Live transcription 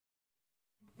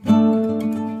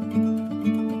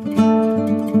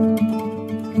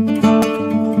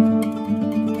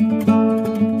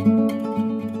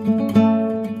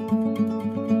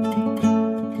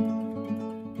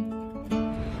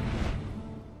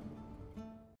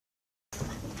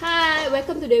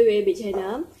welcome to the Baby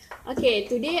channel. Okay,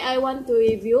 today I want to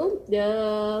review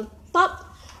the top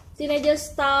teenager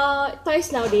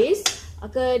toys nowadays.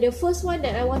 Okay, the first one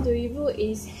that I want to review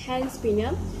is hand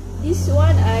spinner. This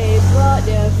one I bought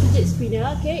the fidget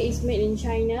spinner. Okay, it's made in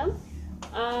China.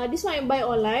 This one I buy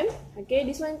online. Okay,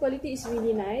 this one quality is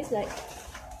really nice. Like,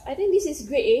 I think this is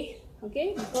grade A.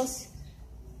 Okay, because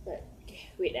okay,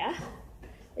 wait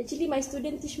actually my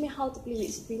student teach me how to play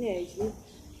with spinner actually.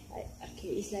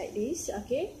 Okay, it's like this.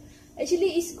 Okay,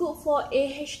 actually it's good for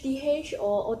ADHD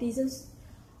or autism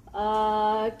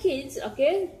kids.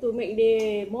 Okay, to make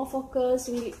them more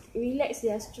focused, relax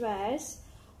their stress.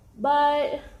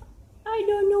 But I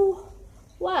don't know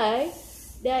why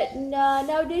that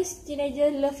nowadays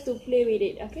teenagers love to play with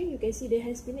it. Okay, you can see the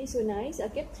hand spinner is so nice.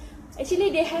 Okay,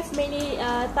 actually they have many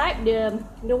type.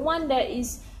 The one that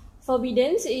is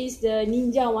forbidden is the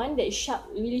ninja one, that sharp,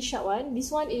 really sharp one. This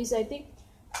one is, I think,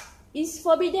 is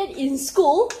forbidden in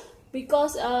school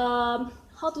because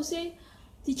how to say,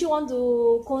 teacher want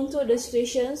to control the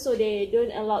situation, so they don't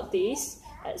allow this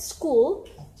at school.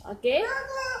 Okay,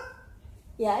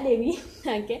 yeah, Debbie.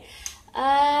 Okay,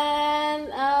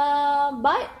 and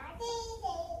but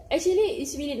actually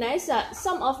it's really nice.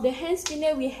 Some of the hand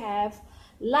spinner we have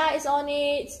lights on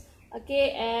it.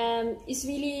 Okay, and it's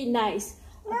really nice.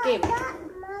 Okay,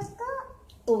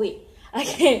 oh wait.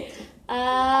 Okay,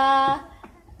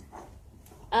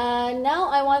 now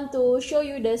I want to show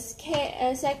you the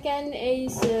second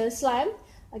is slime.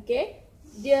 Okay,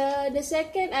 the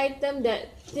second item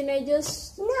that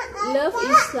teenagers love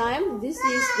is slime. This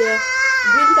is the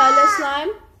green color slime,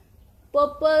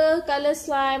 purple color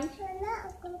slime,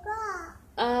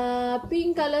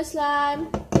 pink color slime,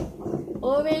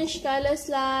 orange color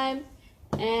slime,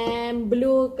 and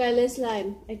blue color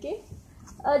slime. Okay,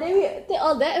 then we take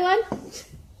all that one.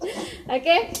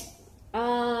 Okay,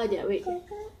 yeah, wait.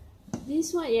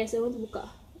 This one, yes, I want to buka.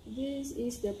 This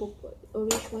is the purple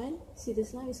orange one. See, the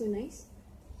slime is so nice.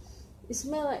 It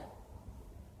smells like,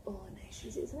 oh, nice.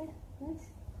 Is it smell nice?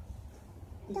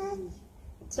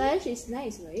 Trash is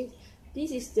nice, right?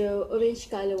 This is the orange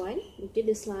color one. Okay,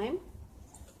 the slime.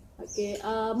 Okay,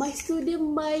 my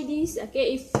student buy this.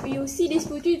 Okay, if you see this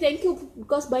Putri, thank you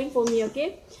because buying for me.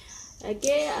 Okay,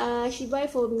 okay, she buy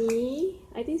for me.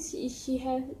 I think she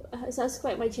have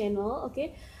subscribed my channel.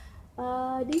 Okay,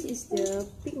 this is the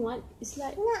pink one. It's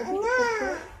like a bit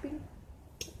purple, pink.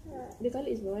 The color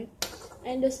is white,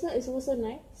 and the smell is also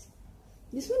nice.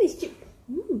 This one is cheap.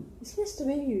 It smells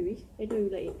strawberry. I don't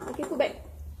really like it. Okay, put back.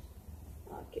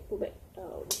 Okay, put back.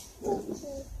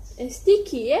 And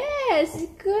sticky, yes,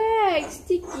 correct,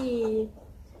 sticky.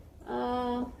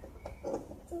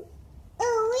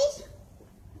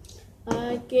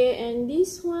 Okay, and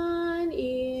this one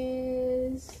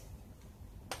is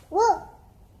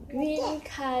green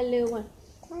color one.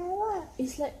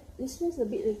 It's like, it smells a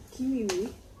bit like kiwi.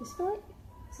 You smell it?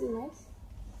 Is it nice?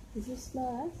 Does it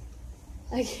smell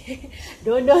nice? Okay,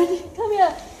 don't, come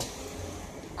here.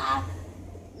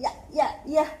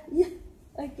 Yeah.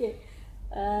 Okay.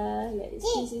 Let's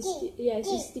see. Yeah,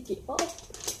 it's sticky. Oh,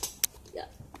 yeah.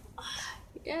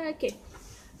 Yeah. Okay.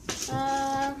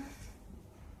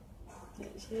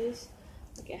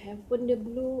 Okay, I have opened the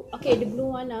blue. Okay, the blue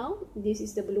one now. This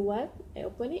is the blue one. I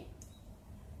open it.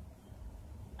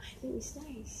 I think it's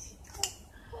nice.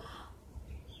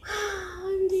 I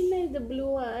really like the blue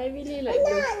one. I really like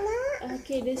blue.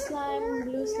 Okay, the slime,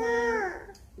 blue slime.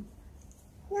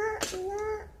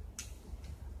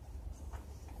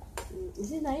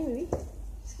 Is it nice, baby?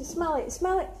 Smell it.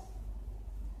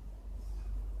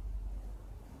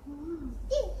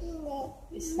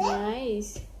 It's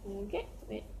nice. Okay,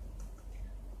 wait.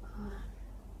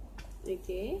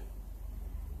 Okay.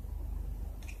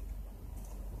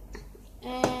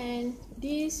 And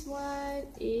this one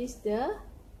is the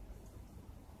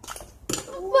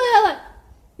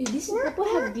this purple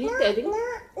have glitter, I think.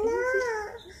 I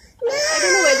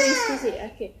don't know whether it's this.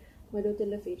 Okay, my daughter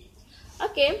love it.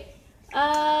 Okay.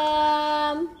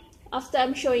 After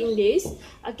I'm showing this,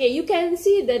 okay, you can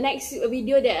see the next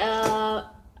video that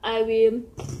I will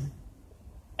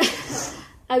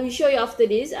I will show you after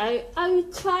this. I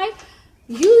will try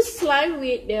use slime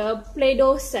with the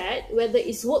Play-Doh set, whether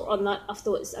it's work or not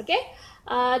afterwards. Okay,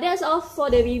 that's all for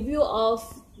the review of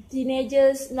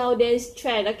teenagers nowadays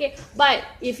trend. Okay, but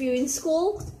if you're in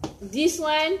school, this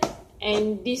one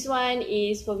and this one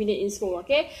is forbidden in school.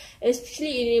 Okay,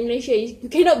 especially in Malaysia, you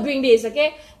cannot bring this.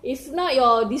 Okay, if not,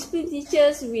 your discipline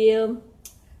teachers will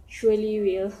surely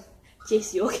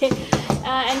chase you. Okay,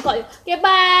 and call you. Okay,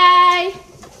 bye.